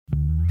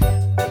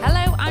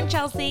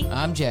Chelsea.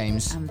 I'm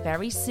James. And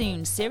very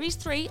soon, Series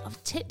 3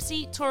 of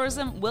Tipsy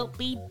Tourism will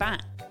be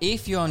back.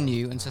 If you're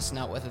new and sussing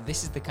out whether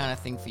this is the kind of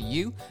thing for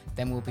you,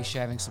 then we'll be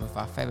sharing some of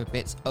our favourite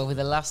bits over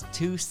the last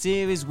 2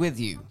 series with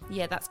you.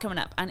 Yeah, that's coming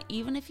up. And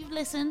even if you've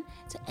listened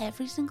to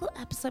every single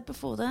episode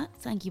before that,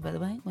 thank you, by the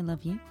way, we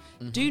love you.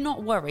 Do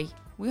not worry.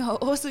 We are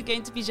also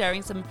going to be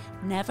sharing some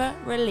never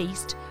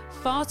released,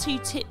 far too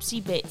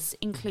tipsy bits,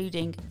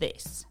 including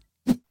this.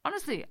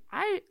 Honestly,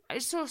 I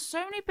saw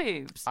so many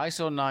boobs. I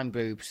saw 9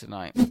 boobs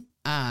tonight.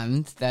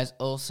 And there's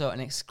also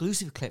an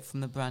exclusive clip from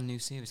the brand new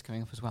series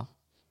coming up as well.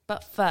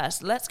 But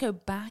first, let's go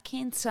back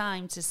in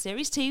time to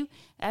Series 2,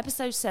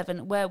 Episode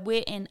 7, where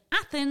we're in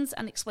Athens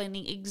and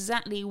explaining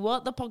exactly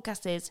what the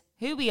podcast is,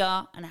 who we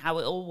are, and how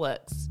it all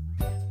works.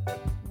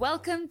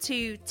 Welcome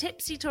to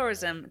Tipsy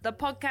Tourism, the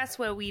podcast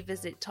where we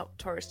visit top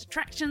tourist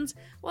attractions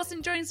whilst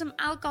enjoying some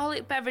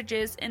alcoholic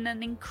beverages in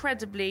an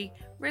incredibly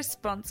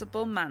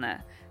responsible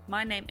manner.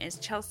 My name is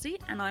Chelsea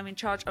and I'm in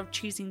charge of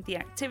choosing the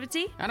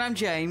activity. And I'm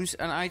James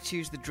and I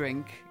choose the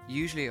drink,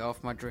 usually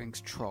off my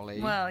drinks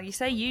trolley. Well, you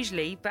say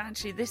usually, but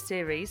actually this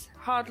series,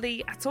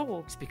 hardly at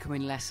all. It's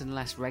becoming less and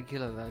less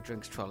regular, the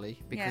drinks trolley,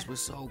 because we're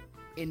so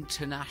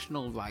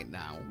international right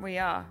now. We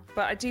are,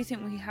 but I do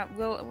think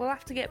we'll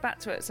have to get back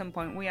to it at some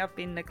point. We have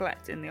been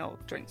neglecting the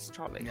old drinks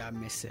trolley. Yeah, I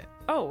miss it.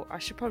 Oh, I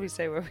should probably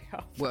say where we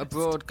are first. We're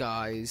abroad,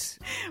 guys.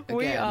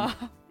 We are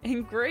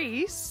in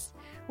Greece.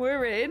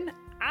 We're in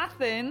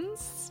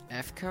Athens.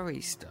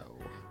 Efcharisto.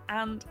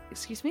 And,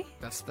 excuse me?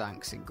 That's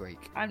thanks in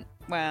Greek.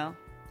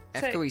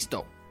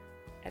 Efcharisto.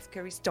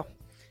 Efcharisto.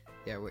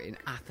 Yeah, we're in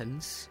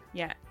Athens.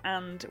 Yeah,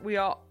 and we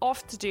are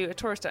off to do a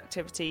tourist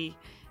activity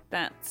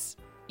that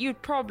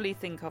you'd probably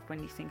think of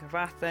when you think of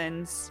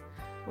Athens.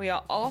 We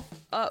are off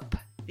up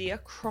the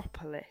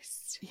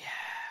Acropolis. Yeah.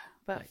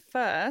 But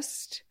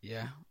first,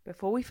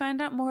 before we find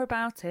out more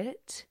about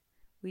it,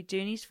 we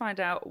do need to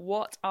find out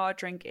what our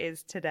drink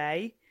is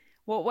today,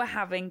 what we're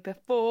having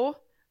before,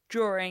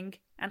 during,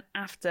 and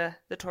after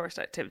the tourist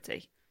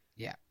activity.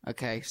 Yeah.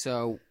 Okay,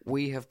 so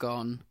we have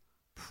gone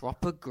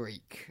proper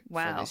Greek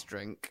for this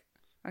drink.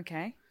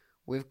 Okay.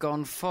 We've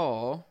gone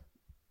for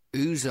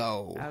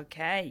ouzo.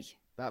 Okay.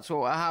 That's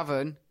what we're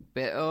having.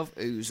 Bit of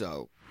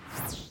ouzo.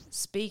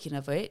 Speaking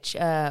of which,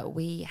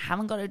 we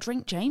haven't got a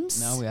drink, James.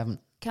 No, we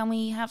haven't. Can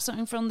we have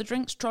something from the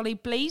drinks trolley,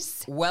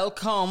 please?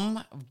 Welcome,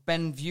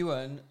 Ben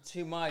Viewen,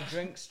 to my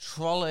drinks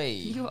trolley.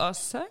 You are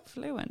so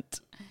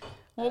fluent.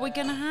 What are we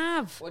going to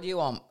have? What do you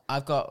want?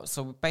 I've got,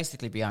 so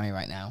basically behind me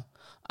right now,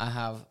 I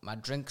have my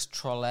drinks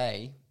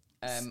trolley.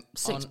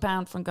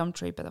 £6 from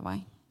Gumtree, by the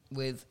way.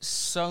 With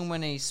so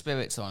many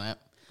spirits on it.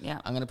 Yeah.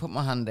 I'm going to put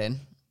my hand in.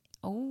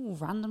 Oh,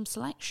 random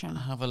selection.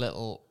 Have a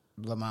little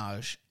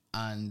ramage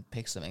and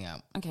pick something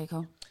out. Okay,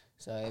 cool.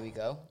 So here we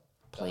go.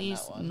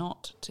 Please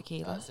not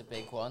tequila. That's a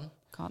big one.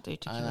 Can't do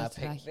tequila And I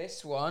today. picked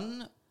this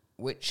one,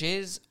 which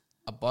is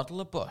a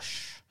bottle of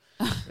Bush.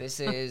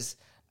 This is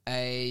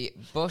a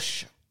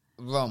Bush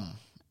rum.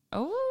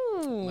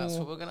 Oh. That's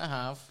what we're going to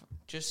have,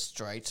 just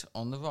straight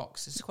on the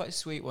rocks. It's quite a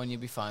sweet one.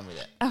 You'll be fine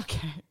with it.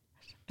 Okay.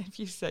 If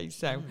you say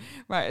so.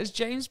 Right, as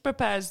James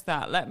prepares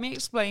that, let me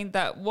explain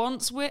that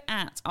once we're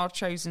at our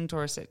chosen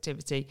tourist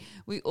activity,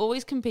 we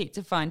always compete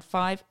to find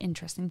 5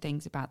 interesting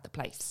things about the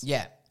place.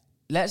 Yeah.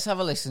 Let's have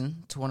a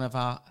listen to one of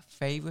our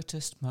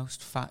favouriteest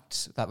most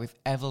facts that we've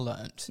ever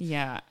learnt.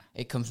 Yeah.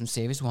 It comes from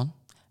Series 1,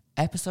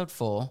 Episode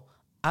 4,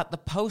 at the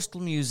Postal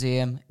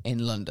Museum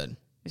in London.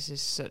 This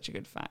is such a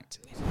good fact.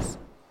 It is.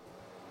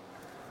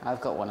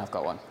 I've got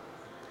one.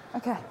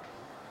 Okay.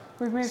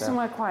 We've moved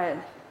somewhere quiet.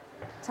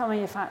 Tell me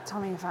your fact.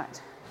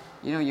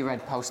 You know your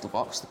red postal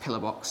box, the pillar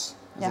box,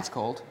 as it's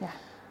called? Yeah.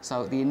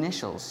 So the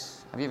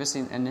initials, have you ever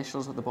seen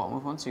initials at the bottom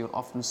of one? So you'll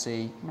often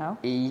see ER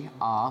at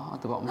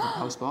the bottom of the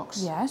post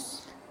box.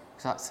 Yes.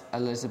 So that's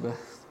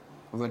Elizabeth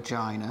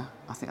Regina.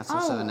 I think that's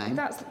her surname.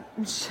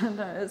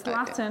 It's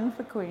Latin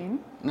for Queen.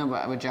 No,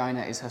 but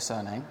Regina is her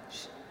surname.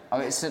 Oh,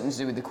 it's something to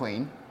do with the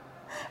Queen.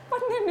 But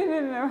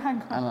no,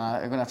 hang on. I'm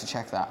going to have to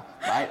check that.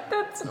 Right?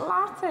 That's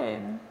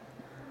Latin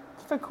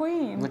for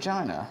Queen.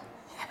 Regina?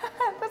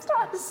 That's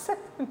not a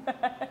surname.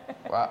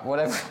 Well,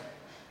 whatever.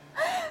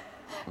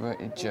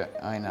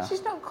 Regina.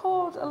 She's not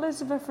called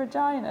Elizabeth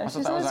Regina.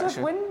 She's Elizabeth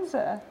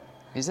Windsor.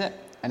 Is it?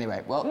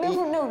 Anyway, well...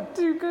 No,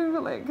 do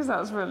Google it, because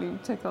that's really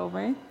tickled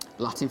me.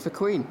 Latin for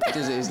Queen. It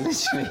is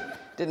literally...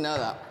 Didn't know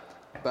that.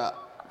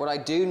 But what I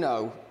do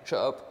know... Shut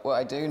up. What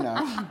I do know...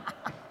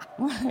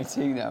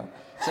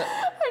 So,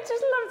 I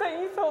just love that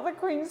you thought the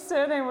Queen's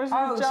surname was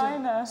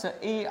Regina. So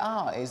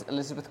ER is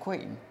Elizabeth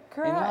Queen?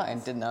 Correct. In Latin?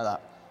 Didn't know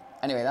that.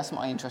 Anyway, that's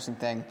my interesting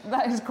thing.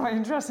 That is quite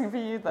interesting for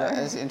you, though. That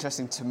is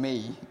interesting to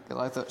me,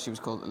 because I thought she was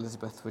called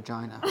Elizabeth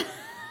Regina.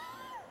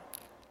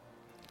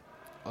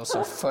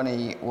 Also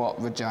funny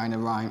what Regina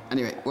rhyme.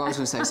 Anyway, what I was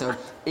going to say, so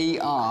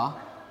ER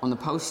on the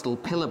postal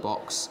pillar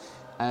box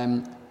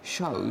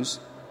shows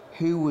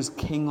who was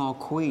king or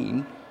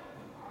queen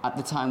at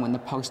the time when the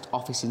post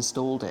office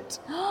installed it.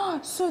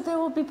 So there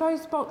will be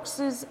post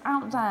boxes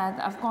out there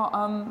that have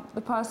got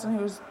the person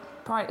who's...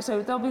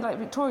 So there'll be like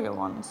Victoria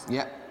ones?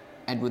 Yep.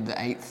 Edward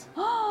VIII.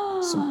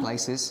 some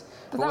places.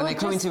 But that when they would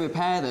come in just- to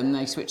repair them,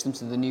 they switch them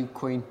to the new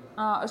Queen.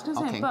 I was going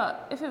to say, Okay.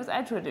 but if it was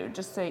Edward, it would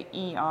just say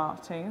ER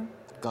too.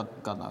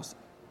 God knows.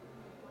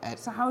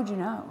 So how would you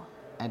know?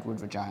 Edward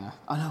Vagina.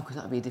 Oh no, because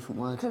that would be a different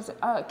word. Because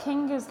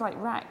king is like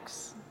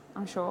Rex,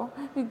 I'm sure.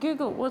 You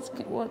Google what's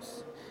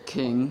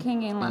King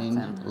in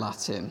Latin.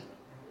 Latin.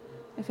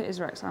 If it is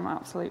Rex, I'm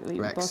absolutely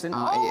Rex, buzzing.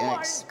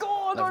 R-E-X. Oh my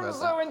God, Never I'm heard so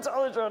that.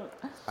 intelligent.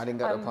 I didn't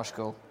go to a posh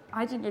school.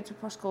 I didn't go to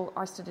posh school.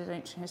 I studied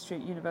ancient history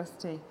at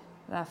university.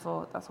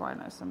 Therefore, that's why I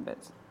know some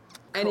bits.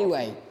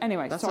 Anyway,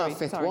 That's our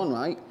fifth one,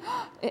 right?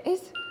 It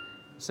is.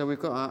 So we've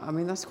got,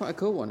 that's quite a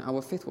cool one.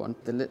 Our fifth one,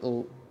 the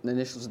little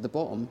initials at the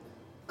bottom,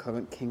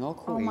 current king or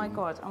queen. Oh my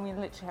God, and we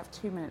literally have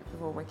 2 minutes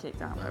before we're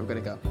kicked out. Right, we're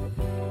going to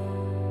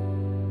go.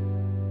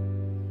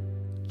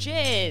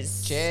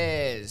 Cheers.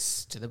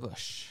 Cheers to the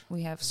bush.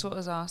 We have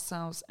sorted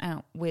ourselves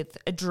out with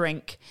a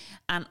drink.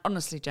 And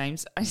honestly,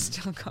 James, I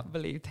still can't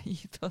believe that you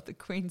thought the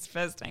Queen's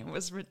first name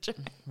was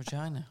Regina.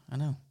 Regina, I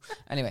know.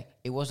 Anyway,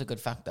 it was a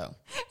good fact though.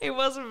 It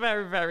was a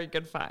very, very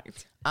good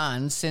fact.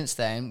 And since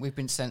then, we've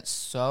been sent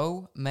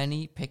so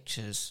many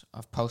pictures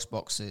of post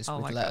boxes Oh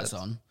with my letters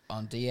God.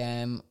 on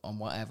DM, on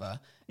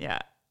whatever, Yeah.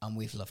 and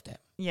we've loved it.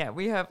 Yeah,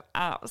 we have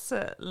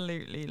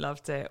absolutely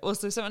loved it.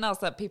 Also, something else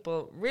that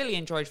people really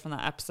enjoyed from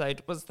that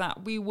episode was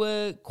that we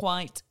were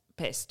quite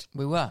pissed,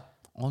 We were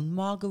on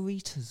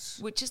margaritas.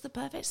 which is the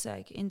perfect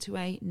seg into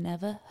a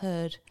never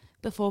heard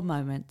before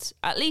moment.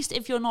 At least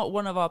if you're not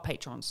one of our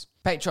patrons.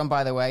 Patreon,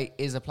 by the way,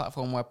 is a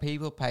platform where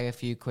people pay a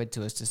few quid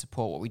to us to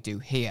support what we do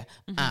here.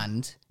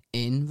 And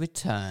in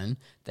return,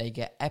 they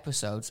get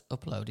episodes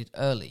uploaded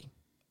early.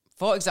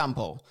 For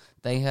example,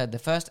 they heard the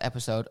first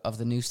episode of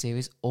the new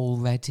series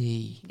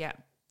already. Yeah,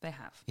 they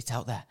have. It's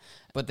out there.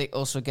 But they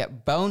also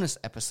get bonus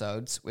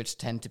episodes, which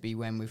tend to be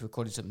when we've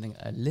recorded something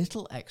a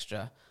little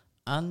extra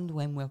and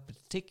when we're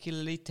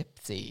particularly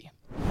tipsy.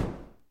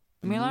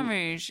 Moulin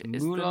Rouge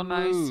is the Moulin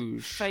most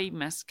Rouge.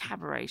 famous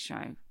cabaret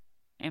show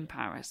in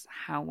Paris.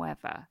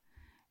 However,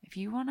 if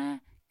you want to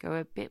go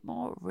a bit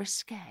more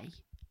risque,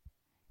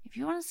 if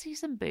you want to see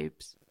some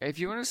boobs, If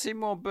you want to see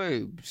more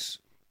boobs,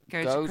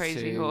 go to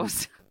Crazy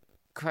Horse.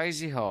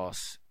 Crazy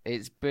Horse.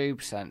 It's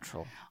boob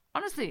central.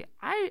 Honestly,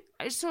 I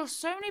saw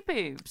so many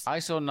boobs. I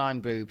saw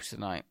 9 boobs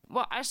tonight.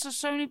 Well, I saw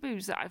so many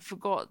boobs that I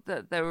forgot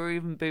that there were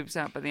even boobs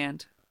out by the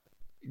end.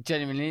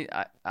 Genuinely,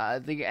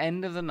 at the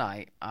end of the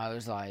night, I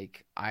was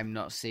like, I'm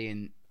not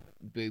seeing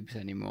boobs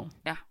anymore.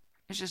 Yeah,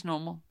 it's just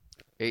normal.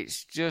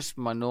 It's just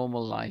my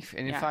normal life.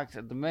 And in Yeah. fact,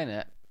 at the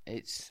minute,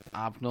 it's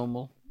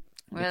abnormal.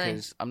 Really?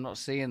 Because I'm not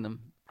seeing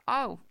them.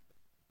 Oh,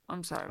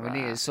 I'm sorry We about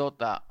need to that. sort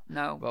that.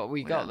 No, But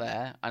we we got don't.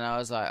 there, and I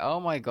was like, oh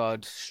my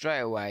God,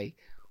 straight away,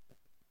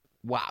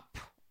 whap,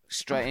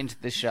 straight into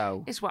the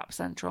show. It's WAP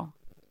Central.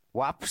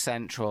 WAP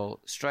Central,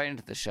 straight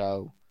into the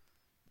show.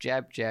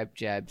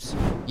 Jebs.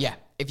 Yeah,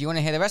 if you want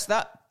to hear the rest of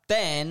that,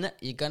 then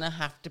you're going to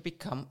have to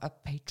become a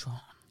patron.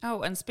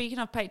 Oh, and speaking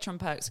of Patreon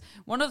perks,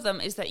 one of them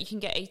is that you can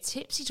get a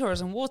Tipsy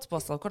Tourism water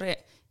bottle. I've got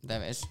it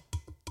There it is.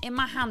 in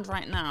my hand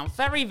right now.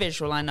 Very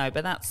visual, I know,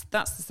 but that's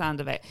the sound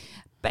of it.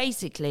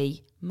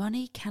 Basically,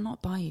 money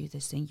cannot buy you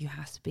this thing. You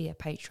have to be a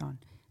patron.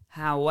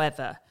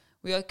 However,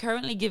 we are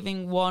currently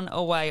giving one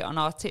away on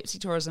our Tipsy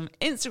Tourism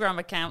Instagram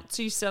account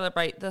to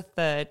celebrate the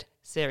 3rd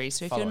series.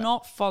 So if Follow you're it.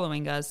 not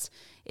following us,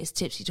 it's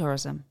Tipsy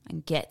Tourism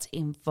and get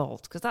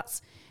involved because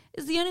that's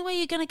is the only way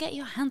you're going to get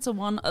your hands on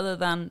one other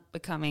than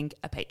becoming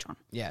a patron.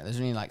 Yeah, there's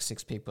only like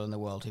 6 people in the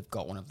world who've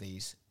got one of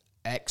these.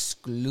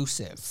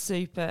 Exclusive.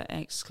 Super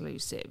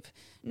exclusive.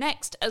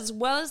 Next, as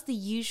well as the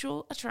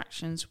usual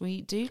attractions,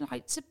 we do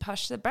like to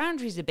push the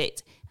boundaries a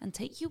bit and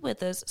take you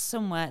with us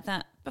somewhere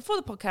that, before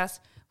the podcast,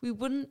 we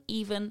wouldn't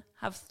even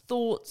have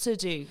thought to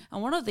do.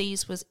 And one of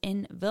these was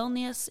in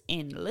Vilnius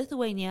in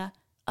Lithuania,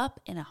 up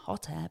in a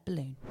hot air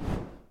balloon.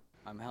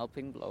 I'm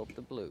helping blow up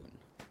the balloon.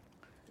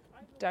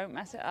 Don't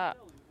mess it up.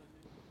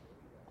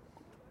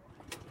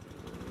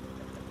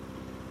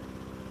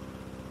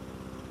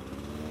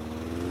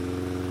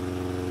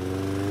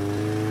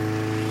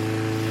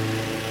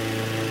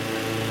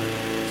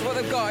 So what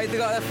they've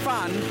got a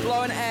fan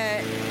blowing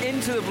air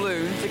into the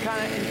balloon to kind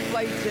of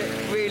inflate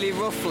it really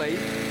roughly.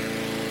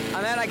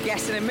 And then I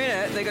guess in a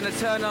minute they're going to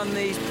turn on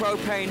these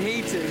propane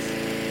heaters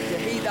to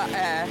heat that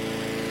air.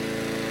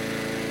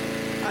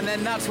 And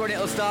then that's when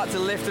it'll start to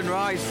lift and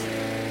rise.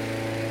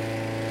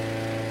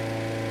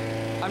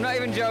 I'm not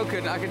even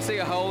joking, I can see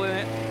a hole in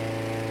it.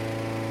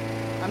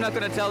 I'm not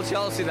going to tell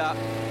Chelsea that.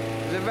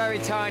 There's a very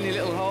tiny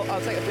little hole.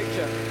 I'll take a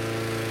picture.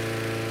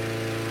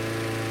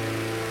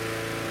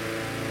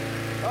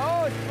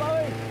 Oh, it's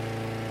blowing!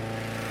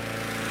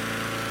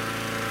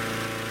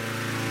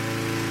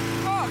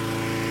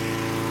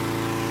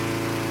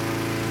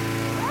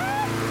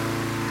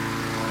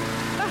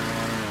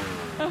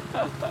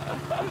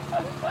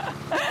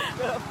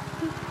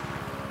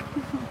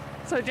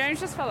 So James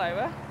just fell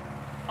over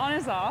on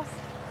his ass.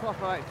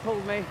 Proper, it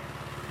pulled me.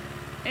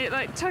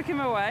 It took him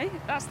away.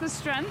 That's the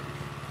strength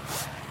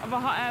of a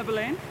hot air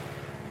balloon.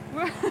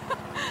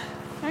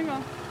 Hang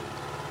on.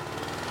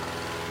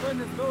 When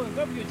it's going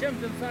up, you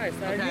jump inside.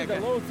 I Okay, need the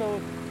okay. load, so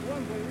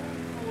one by one.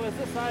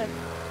 it's this side.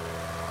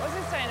 What's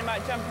he saying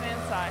about jumping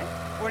inside?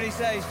 When he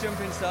says jump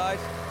inside.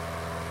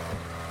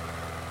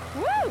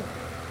 Woo!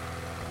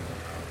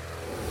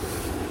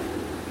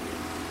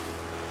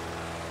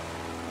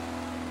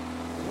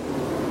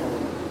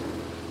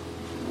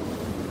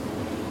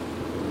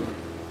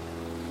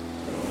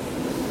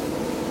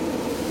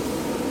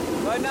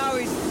 Right now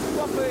he's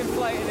properly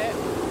inflating it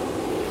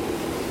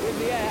with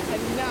the air,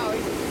 and now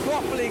he's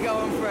properly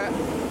going for it.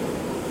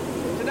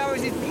 So now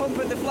as he's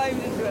pumping the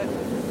flames into it,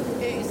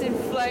 it's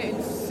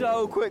inflating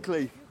so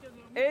quickly.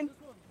 In.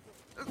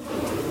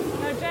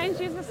 No, James,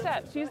 use the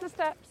steps. Use the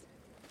steps.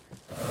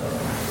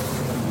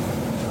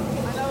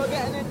 And now we're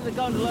getting into the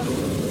gondola.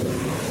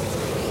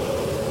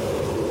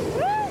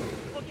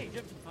 Okay,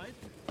 jump inside.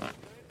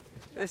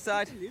 This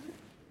side.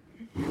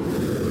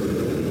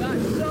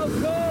 That's so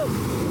cool!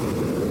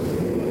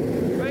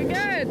 Very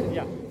good.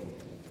 Yeah.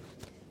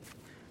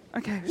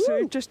 Okay, so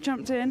we've just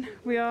jumped in.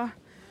 We are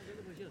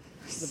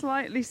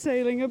slightly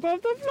sailing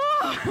above the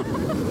floor.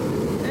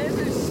 This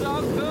is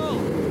so cool!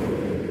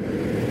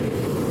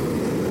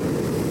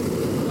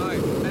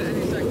 Right,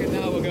 any second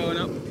now we're going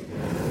up.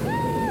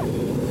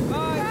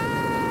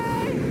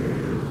 Bye!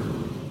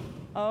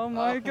 Oh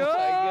my Oh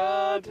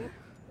god.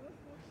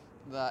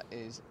 That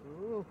is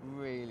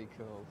really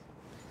cool.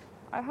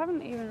 I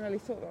haven't even really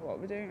thought about what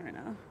we're doing right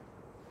now.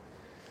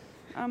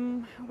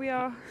 We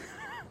are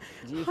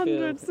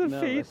hundreds of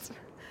feet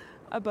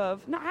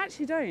above. No, I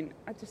actually don't.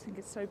 I just think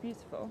it's so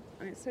beautiful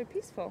and it's so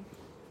peaceful.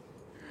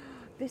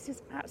 This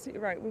is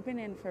absolutely right. We've been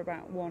in for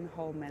about 1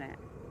 whole minute,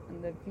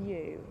 and the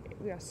view,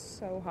 we are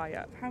so high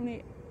up. How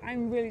many?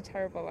 I'm really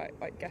terrible at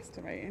like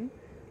guesstimating.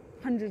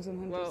 Hundreds and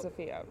hundreds of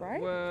feet up,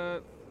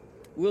 right?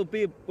 We'll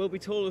be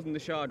taller than the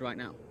Shard right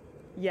now.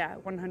 Yeah,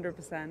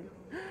 100%.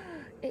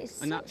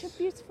 It's And such a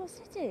beautiful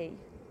city.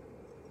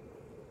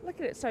 Look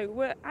at it. So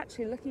we're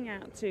actually looking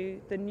out to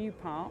the new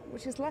part,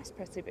 which is less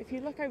pretty. But if you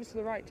look over to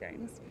the right,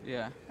 James,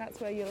 Yeah. that's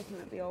where you're looking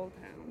at the old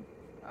town.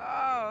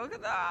 Oh, look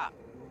at that!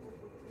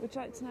 Would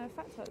you like to know a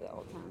fact about the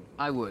old town?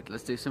 I would.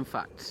 Let's do some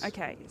facts.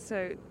 Okay,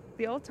 so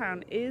the old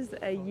town is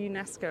a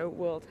UNESCO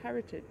World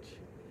Heritage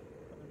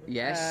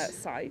Yes.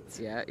 site.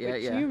 Yeah. Do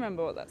you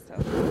remember what that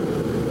stands for?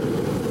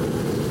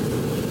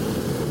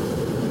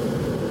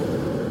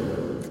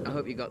 I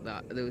hope you got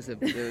that. There was a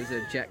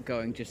jet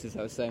going just as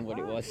I was saying what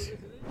it was.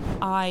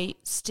 I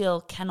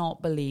still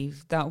cannot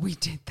believe that we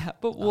did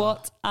that, but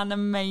what an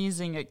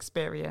amazing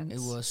experience. It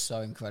was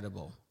so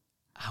incredible.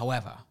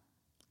 However,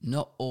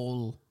 not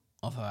all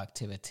of our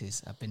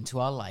activities have been to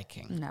our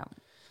liking. No.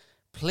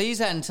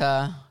 Please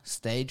enter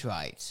Stage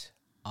Right,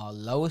 our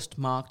lowest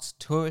marked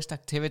tourist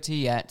activity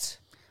yet,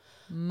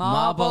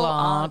 Marble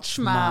Arch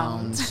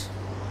Mound.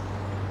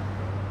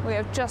 We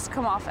have just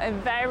come off a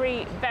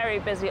very, very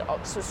busy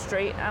Oxford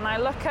Street, and I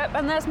look up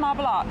and there's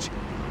Marble Arch.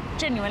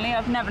 Genuinely,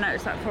 I've never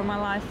noticed that before in my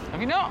life. Have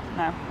you not?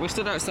 No. We're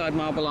stood outside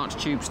Marble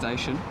Arch Tube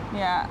Station,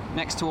 Yeah.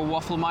 next to a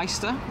Waffle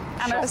Meister.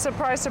 And a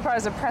surprise,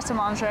 surprise, a pret a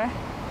manger.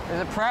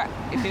 There's a Pret.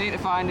 If you need to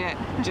find it,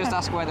 just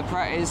ask where the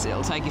Pret is.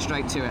 It'll take you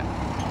straight to it.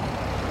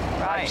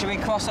 Right. Should we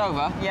cross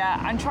over? Yeah,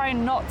 I'm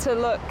trying not to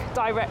look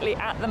directly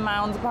at the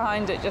mound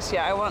behind it just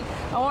yet. I want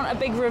a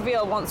big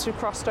reveal once we've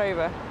crossed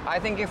over. I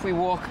think if we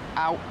walk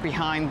out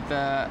behind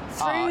the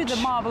Through arch. the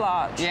Marble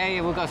Arch.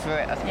 Yeah, we'll go through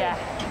it. That's Yeah.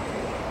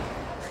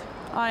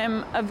 I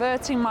am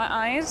averting my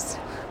eyes,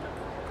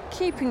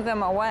 keeping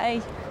them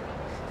away.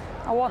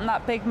 I want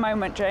that big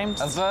moment, James.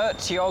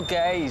 Avert your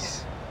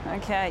gaze.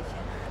 Okay.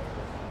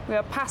 We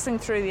are passing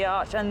through the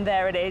arch, and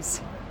there it is.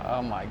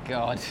 Oh my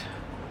God.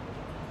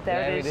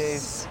 There it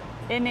is.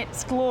 In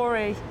its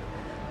glory.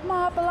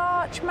 Marble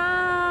Arch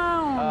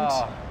Mound.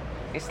 Oh,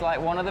 it's like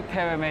one of the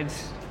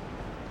pyramids.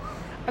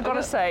 I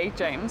gotta say,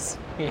 James,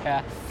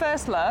 Yeah.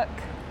 first look,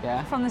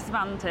 Yeah. from this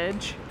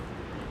vantage,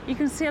 you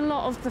can see a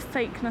lot of the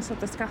fakeness of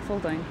the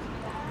scaffolding.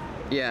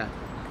 Yeah.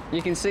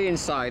 You can see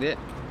inside it.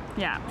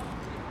 Yeah.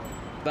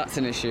 That's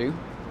an issue.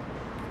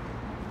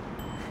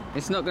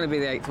 It's not going to be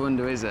the eighth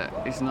wonder, is it?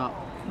 It's not.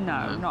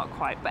 No, not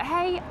quite. But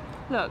hey,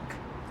 look,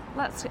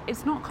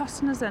 it's not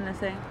costing us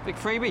anything. Big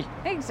freebie.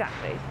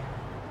 Exactly.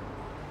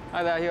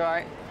 Hi there, you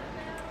alright?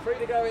 Free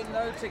to go in,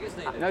 no tickets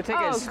needed. No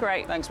tickets? Oh,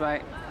 great. Thanks,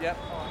 mate. Yep.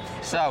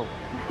 So,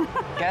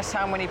 guess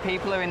how many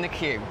people are in the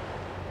queue?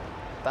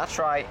 That's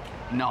right,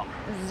 none.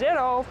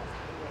 0.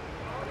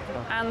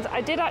 And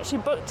I did actually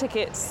book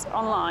tickets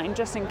online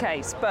just in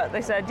case, but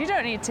they said you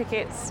don't need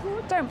tickets,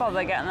 don't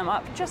bother getting them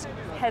up, just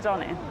head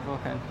on in.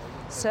 Okay.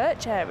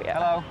 Search area.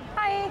 Hello.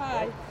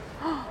 Hi.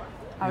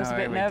 I was No, a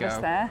bit here we nervous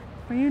go. there.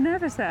 Were you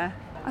nervous there?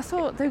 I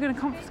thought they were going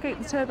to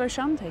confiscate the turbo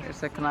shanty.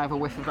 So can I have a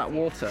whiff of that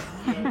water?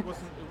 It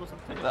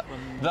wasn't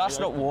That's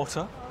not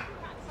water.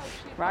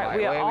 Right,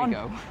 we are here on. we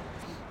go.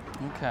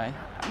 Okay.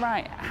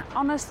 Right,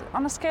 on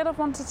a scale of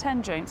 1 to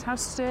 10, James, how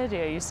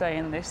sturdy are you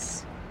saying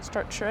this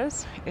structure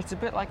is? It's a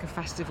bit like a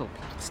festival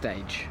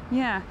stage.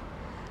 Yeah.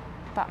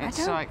 But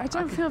It's like- I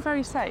don't feel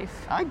very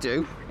safe. I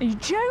do. Are you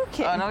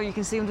joking? I know, you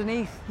can see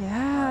underneath.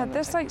 Yeah,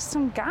 there's like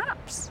some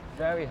gaps.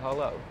 Very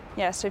hollow.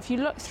 Yeah, so if you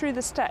look through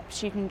the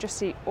steps, you can just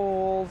see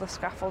all the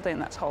scaffolding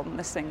that's holding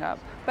this thing up.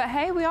 But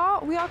hey, we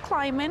are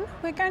climbing.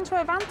 We're going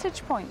to a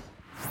vantage point.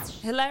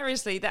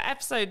 Hilariously, the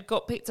episode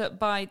got picked up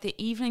by the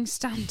Evening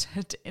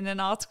Standard in an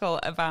article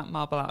about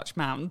Marble Arch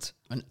Mound.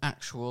 An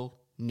actual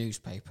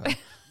newspaper.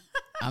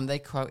 And they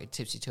quoted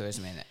Tipsy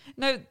Tourism in it.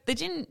 No, they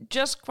didn't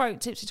just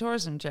quote Tipsy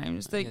Tourism,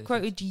 James. They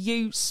quoted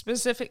you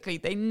specifically.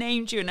 They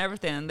named you and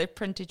everything, and they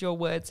printed your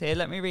words here.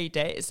 Let me read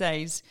it. It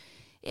says,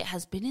 "It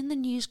has been in the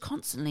news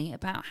constantly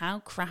about how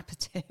crap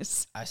it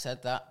is." I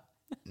said that.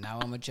 Now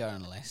I'm a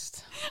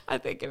journalist. I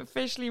think it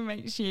officially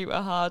makes you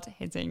a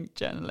hard-hitting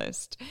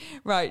journalist.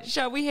 Right,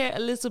 shall we hear a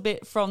little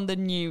bit from the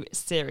new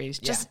series?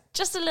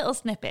 Just a little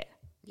snippet.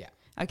 Yeah.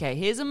 Okay,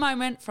 here's a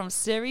moment from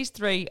Series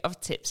 3 of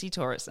Tipsy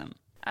Tourism.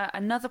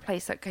 Another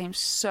place that came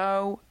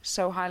so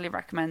highly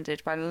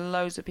recommended by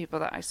loads of people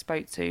that I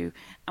spoke to,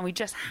 and we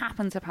just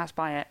happened to pass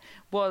by it,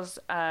 was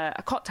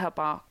a cocktail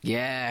bar.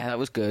 Yeah, that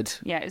was good.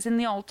 Yeah, it's in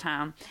the old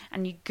town,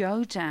 and you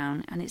go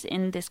down, and it's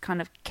in this kind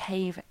of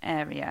cave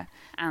area,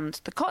 and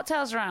the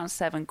cocktails are around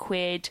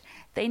 £7.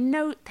 They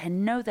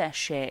know their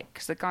shit,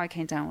 because the guy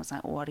came down and was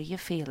like, "What are you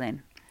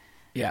feeling?"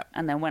 Yeah.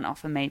 And then went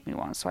off and made me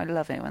one, so I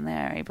love it when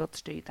they're able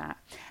to do that.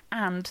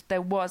 And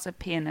there was a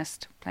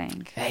pianist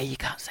playing. Hey, you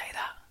can't say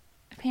that.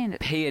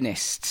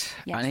 Pianist.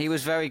 Yes. And he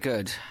was very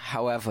good.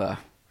 However,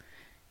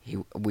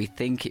 we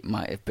think it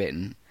might have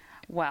been...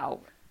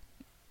 Well,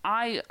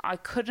 I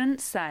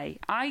couldn't say.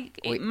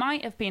 It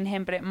might have been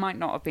him, but it might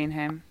not have been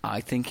him.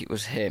 I think it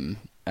was him,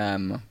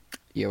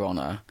 Your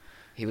Honour.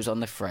 He was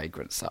on the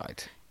fragrance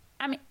side.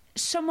 I mean,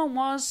 someone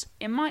was.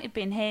 It might have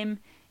been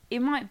him. It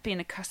might have been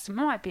a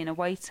customer. It might have been a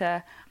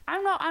waiter.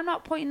 I'm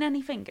not pointing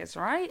any fingers,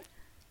 right?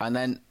 And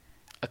then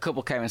a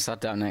couple came and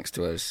sat down next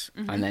to us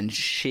and then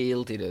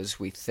shielded us,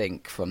 we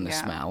think, from the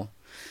smell.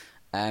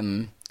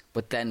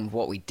 But then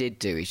what we did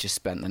do is just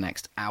spent the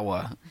next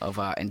hour of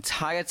our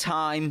entire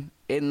time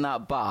in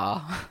that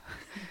bar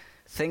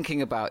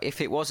thinking about, if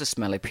it was a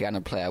smelly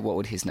piano player, what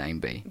would his name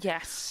be?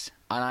 Yes.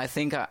 And I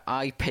think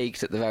I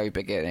peaked at the very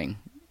beginning.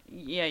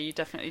 Yeah, you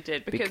definitely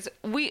did. Because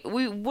we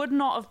would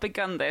not have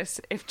begun this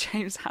if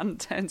James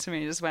hadn't turned to me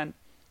and just went,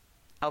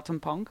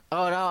 "Elton Pong."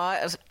 Oh, no,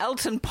 it was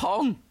Elton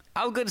Pong.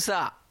 How good's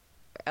that?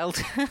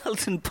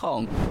 Elton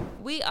Pong.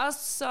 We are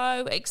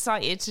so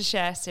excited to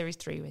share Series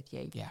 3 with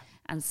you. Yeah.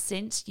 And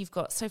since you've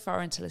got so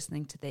far into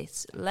listening to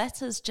this,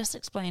 let us just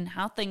explain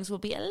how things will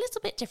be a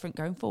little bit different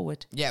going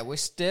forward. Yeah, we're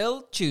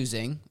still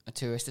choosing a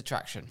tourist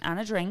attraction. And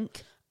a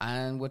drink.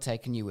 And we're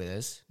taking you with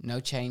us. No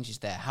changes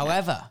there.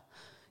 However,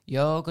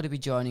 you're going to be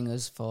joining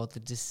us for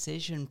the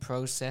decision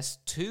process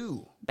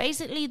too.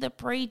 Basically, the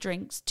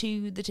pre-drinks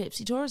to the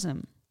Tipsy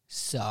Tourism.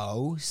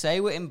 So, say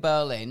we're in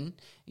Berlin,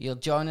 you'll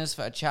join us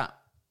for a chat,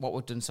 what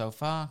we've done so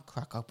far,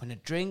 crack open a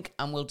drink,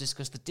 and we'll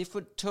discuss the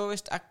different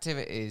tourist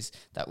activities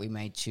that we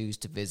may choose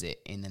to visit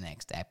in the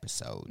next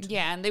episode.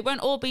 Yeah, and they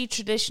won't all be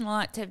traditional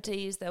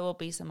activities. There will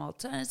be some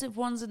alternative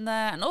ones in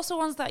there, and also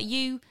ones that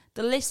you,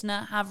 the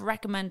listener, have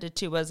recommended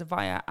to us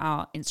via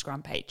our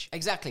Instagram page.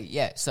 Exactly,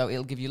 yeah. So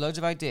it'll give you loads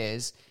of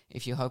ideas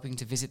if you're hoping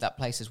to visit that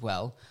place as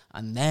well.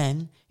 And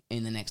then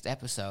in the next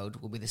episode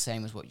will be the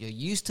same as what you're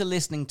used to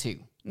listening to.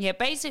 Yeah,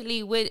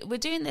 basically, we're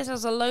doing this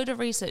as a load of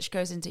research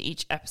goes into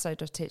each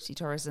episode of Tipsy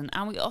Tourism,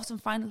 and we often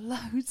find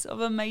loads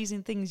of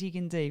amazing things you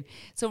can do.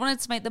 So I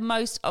wanted to make the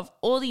most of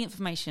all the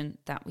information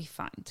that we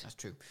find. That's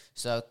true.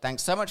 So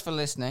thanks so much for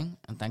listening,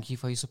 and thank you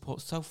for your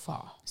support so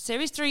far.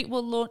 Series 3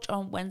 will launch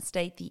on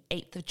Wednesday, the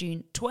 8th of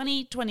June,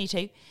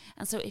 2022.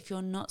 And so if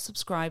you're not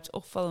subscribed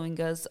or following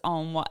us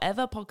on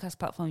whatever podcast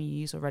platform you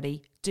use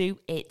already, do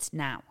it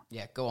now.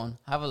 Yeah, go on,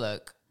 have a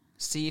look,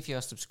 see if you're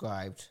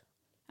subscribed.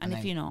 And if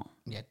then, you're not,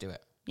 yeah, do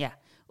it. yeah.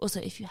 Also,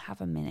 if you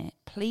have a minute,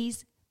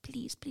 please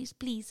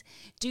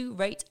do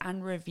rate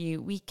and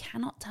review. We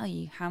cannot tell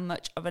you how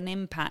much of an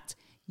impact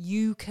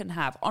you can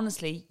have.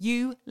 Honestly,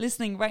 you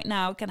listening right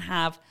now can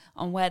have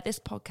on where this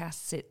podcast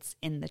sits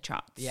in the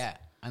charts. Yeah,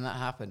 and that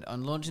happened.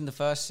 On launching the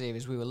first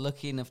series, we were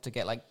lucky enough to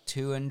get like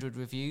 200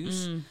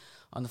 reviews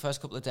on the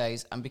first couple of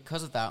days. And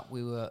because of that,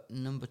 we were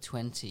number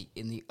 20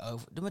 in the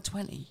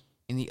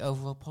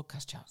overall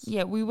podcast charts.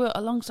 Yeah, we were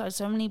alongside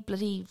so many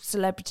bloody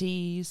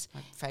celebrities.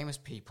 Like famous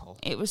people.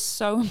 It was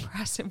so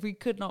impressive. We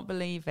could not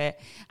believe it.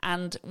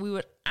 And we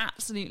would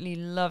absolutely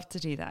love to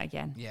do that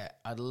again. Yeah,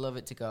 I'd love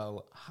it to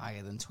go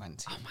higher than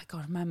 20. Oh my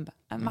God, imagine.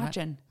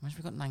 Imagine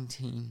we got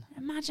 19.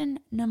 Imagine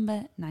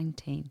number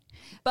 19.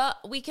 But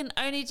we can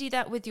only do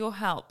that with your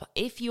help.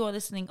 If you are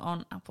listening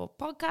on Apple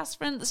Podcasts,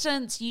 for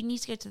instance, you need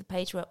to go to the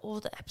page where all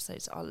the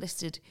episodes are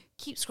listed.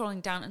 Keep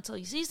scrolling down until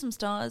you see some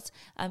stars.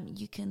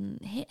 You can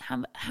hit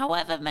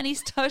however many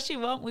stars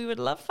you want. We would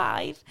love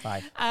 5.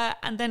 5.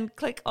 And then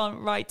click on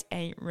write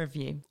a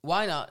review.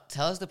 Why not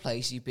tell us the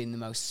place you've been the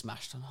most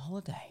smashed on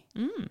holiday?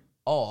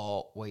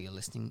 Or where you're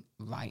listening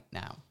right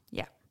now.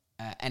 Yeah.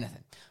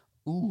 Anything.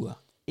 Ooh.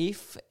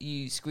 If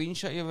you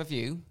screenshot your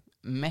review,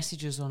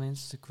 message us on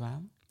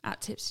Instagram.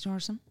 At Tipsy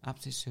Tourism.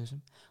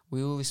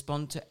 We will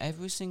respond to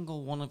every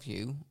single one of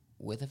you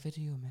with a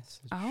video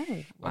message.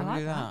 Oh, Why I do like we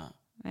do that?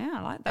 Yeah,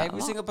 I like that.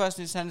 Every single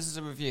person who sends us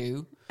a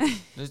review,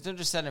 don't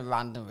just send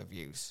random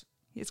reviews.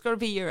 It's got to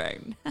be your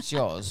own. It's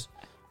yours.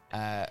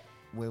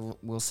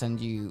 We'll send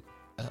you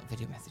a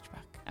video message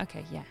back.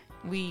 Okay, yeah.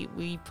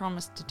 We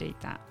promised to do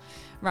that.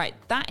 Right,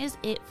 that is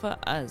it for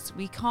us.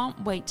 We can't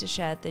wait to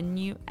share the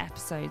new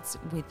episodes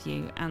with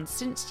you. And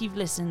since you've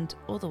listened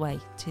all the way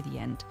to the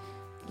end,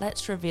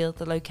 let's reveal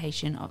the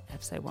location of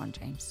episode 1,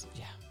 James.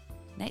 Yeah.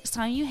 Next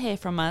time you hear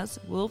from us,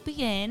 we'll be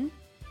in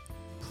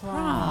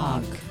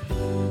Prague.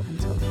 And